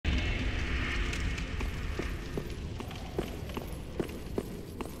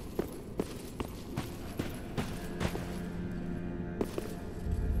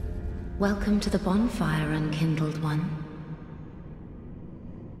Welcome to the bonfire, unkindled one.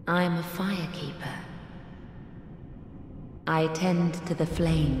 I am a firekeeper. I tend to the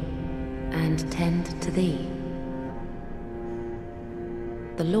flame, and tend to thee.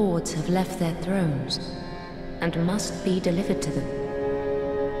 The lords have left their thrones, and must be delivered to them.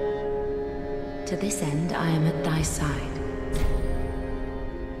 To this end, I am at thy side.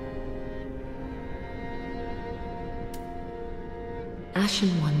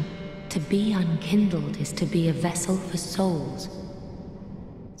 Ashen One, to be unkindled is to be a vessel for souls.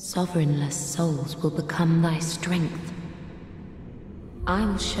 Sovereignless souls will become thy strength. I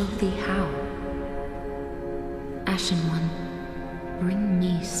will show thee how. Ashen One, bring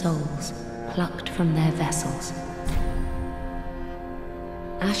me souls plucked from their vessels.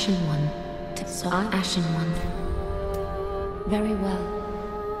 Ashen One, Ashen One. Very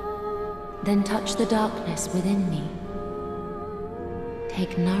well. Then touch the darkness within me.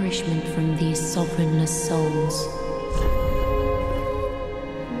 Take nourishment from these sovereignless souls.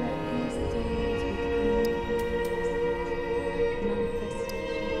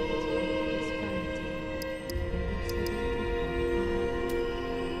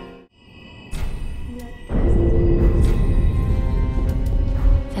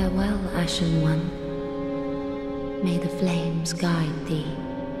 Farewell, Ashen One. May the flames guide thee.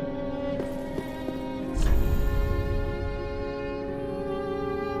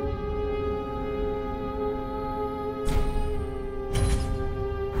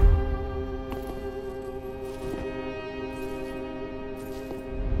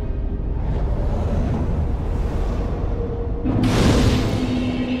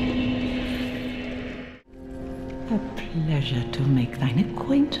 A pleasure to make thine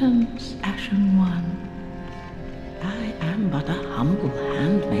acquaintance, Ashen One. I am but a humble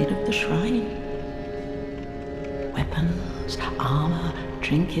handmaid of the shrine. Weapons, armor,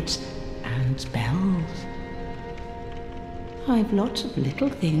 trinkets, and spells. I've lots of little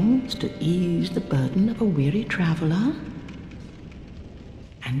things to ease the burden of a weary traveler.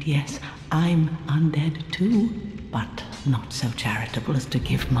 And yes, I'm undead too, but not so charitable as to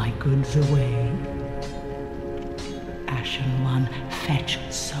give my goods away. Ashen One, fetch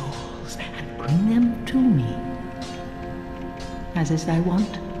souls and bring them to me. As is thy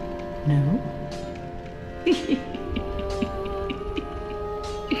wont, no?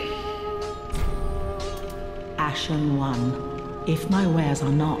 Ashen One, if my wares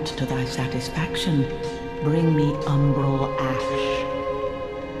are not to thy satisfaction, bring me umbral ash.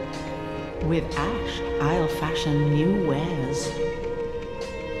 With ash, I'll fashion new wares.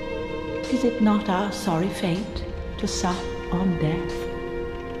 Is it not our sorry fate to sup on death?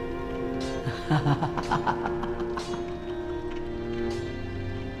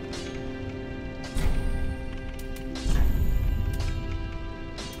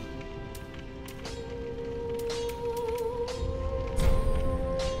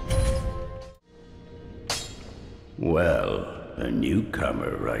 Well, a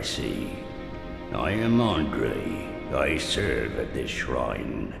newcomer, I see. I am Andre. I serve at this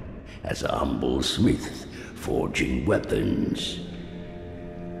shrine as a humble smith, forging weapons.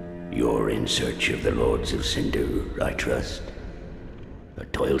 You're in search of the Lords of Cinder, I trust. A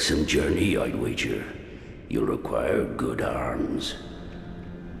toilsome journey, I'd wager. You'll require good arms.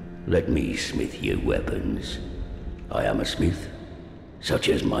 Let me smith you weapons. I am a smith, such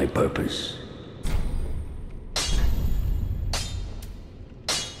is my purpose.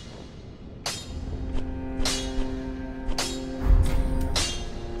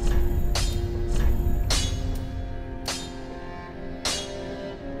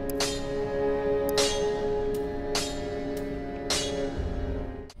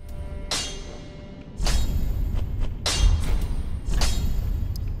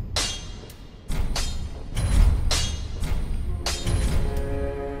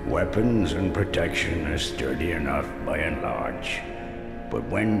 Weapons and protection are sturdy enough by and large, but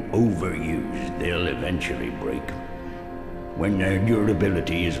when overused, they'll eventually break. When their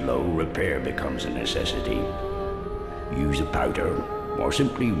durability is low, repair becomes a necessity. Use a powder, or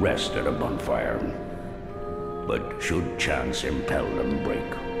simply rest at a bonfire. But should chance impel them break,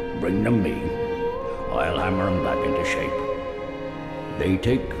 bring them me. I'll hammer them back into shape. They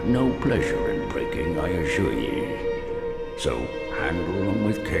take no pleasure in breaking, I assure ye. So handle them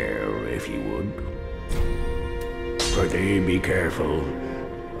with care, if you would. Pretty be careful.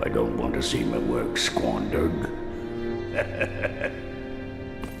 I don't want to see my work squandered.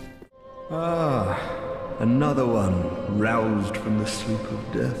 Ah, another one roused from the sleep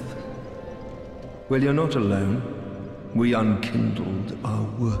of death. Well, you're not alone. We unkindled are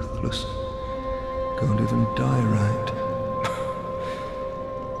worthless. Can't even die right.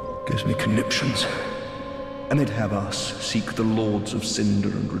 Gives me conniptions. And they'd have us seek the lords of Cinder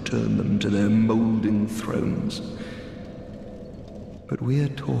and return them to their moulding thrones. But we're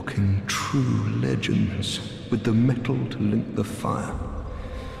talking true legends, with the metal to link the fire.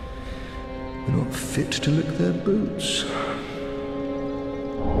 We're not fit to lick their boots.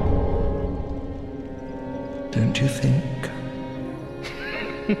 Don't you think?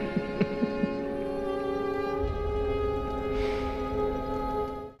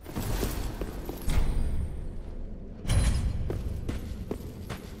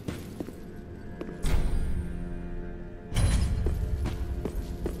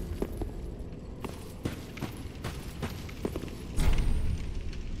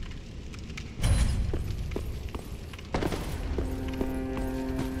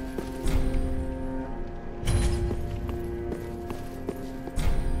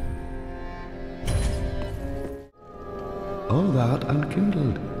 O thou art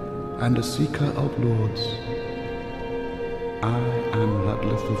unkindled, and a seeker of lords. I am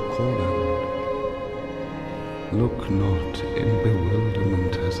Ludleth of Corland. Look not in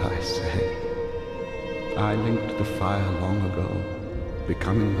bewilderment as I say. I linked the fire long ago,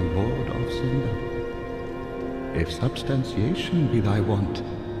 becoming the lord of Cinder. If substantiation be thy want,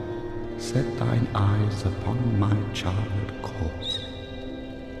 set thine eyes upon my charred corpse.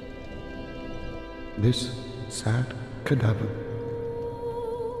 This sad cadaver.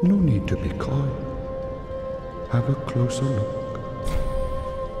 No need to be coy. Have a closer look.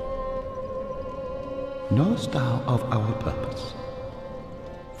 Knowest thou of our purpose?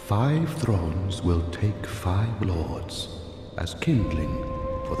 5 thrones will take 5 lords as kindling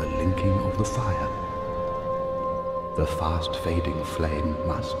for the linking of the fire. The fast fading flame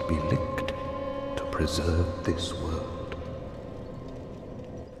must be licked to preserve this world.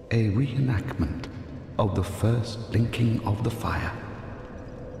 A reenactment of the first linking of the fire.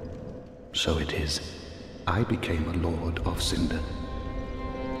 So it is, I became a lord of Cinder.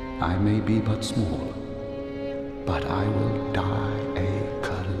 I may be but small, but I will die a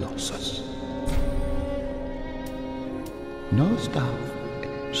colossus. Knowest thou,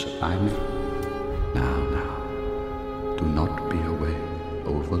 so I may... Now, do not be away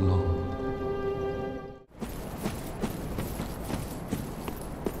over long.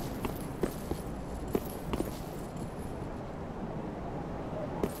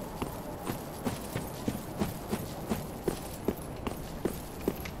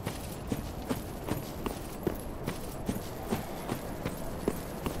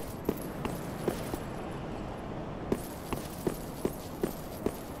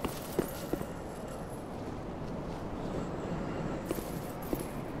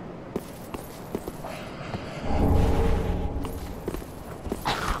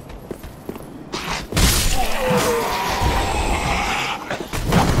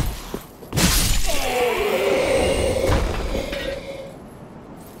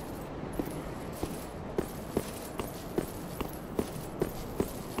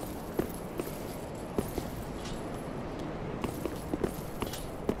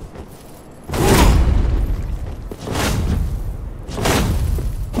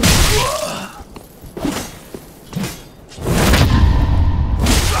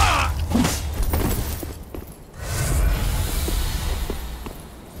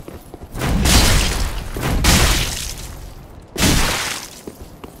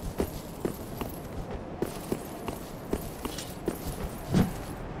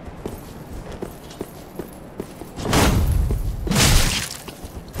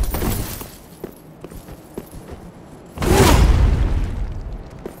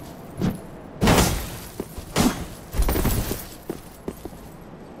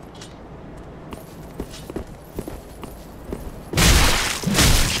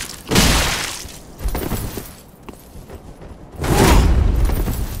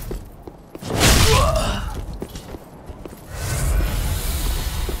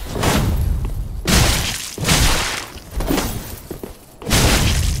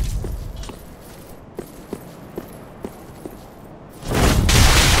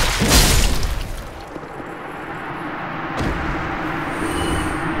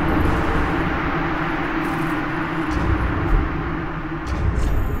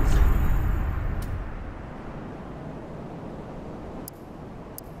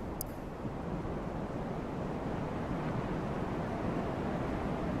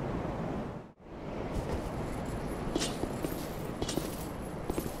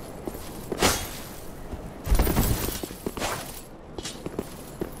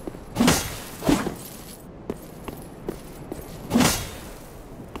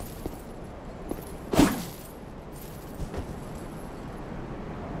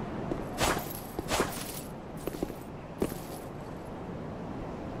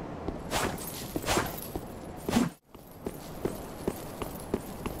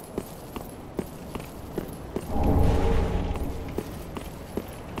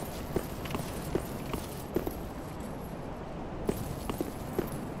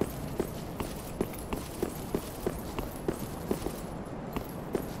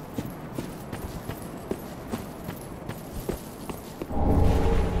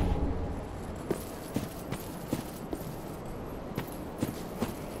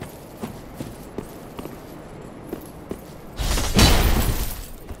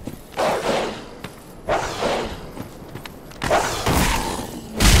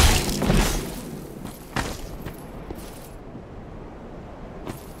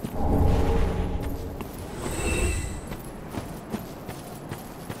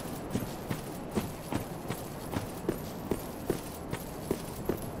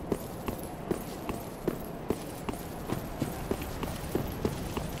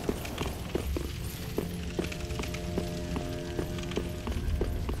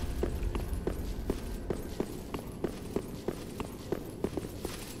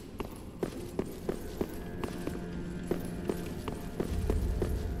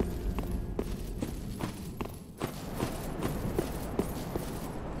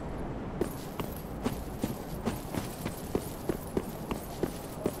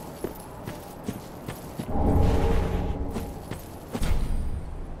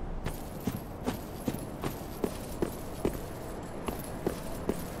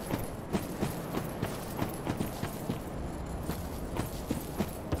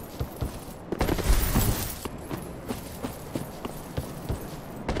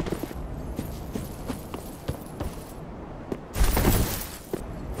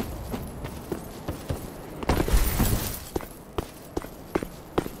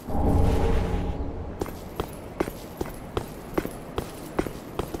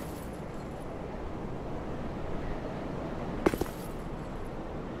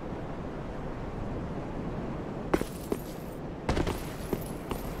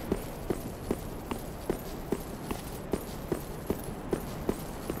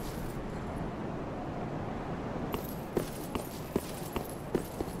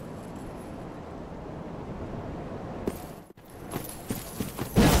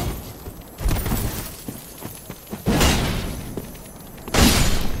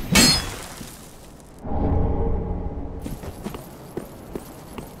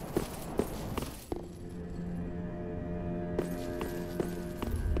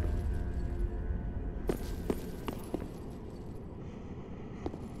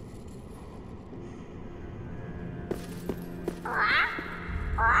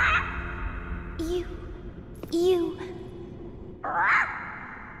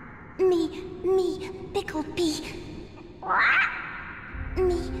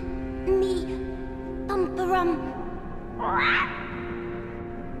 Me, Bumperum.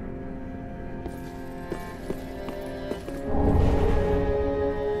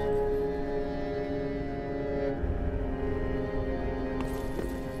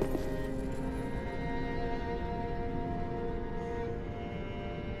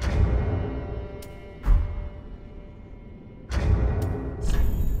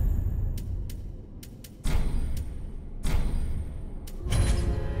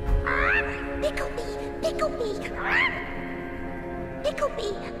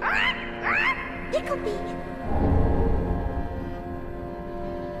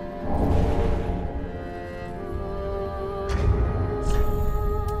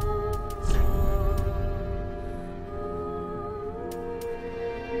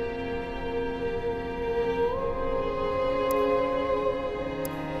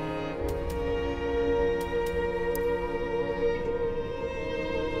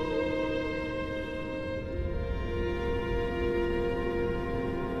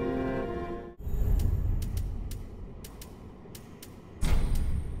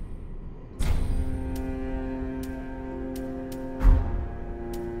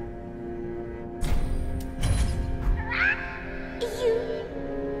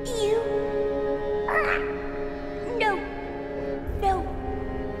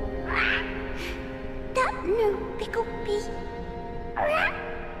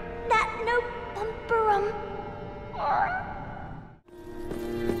 That no Bumperum.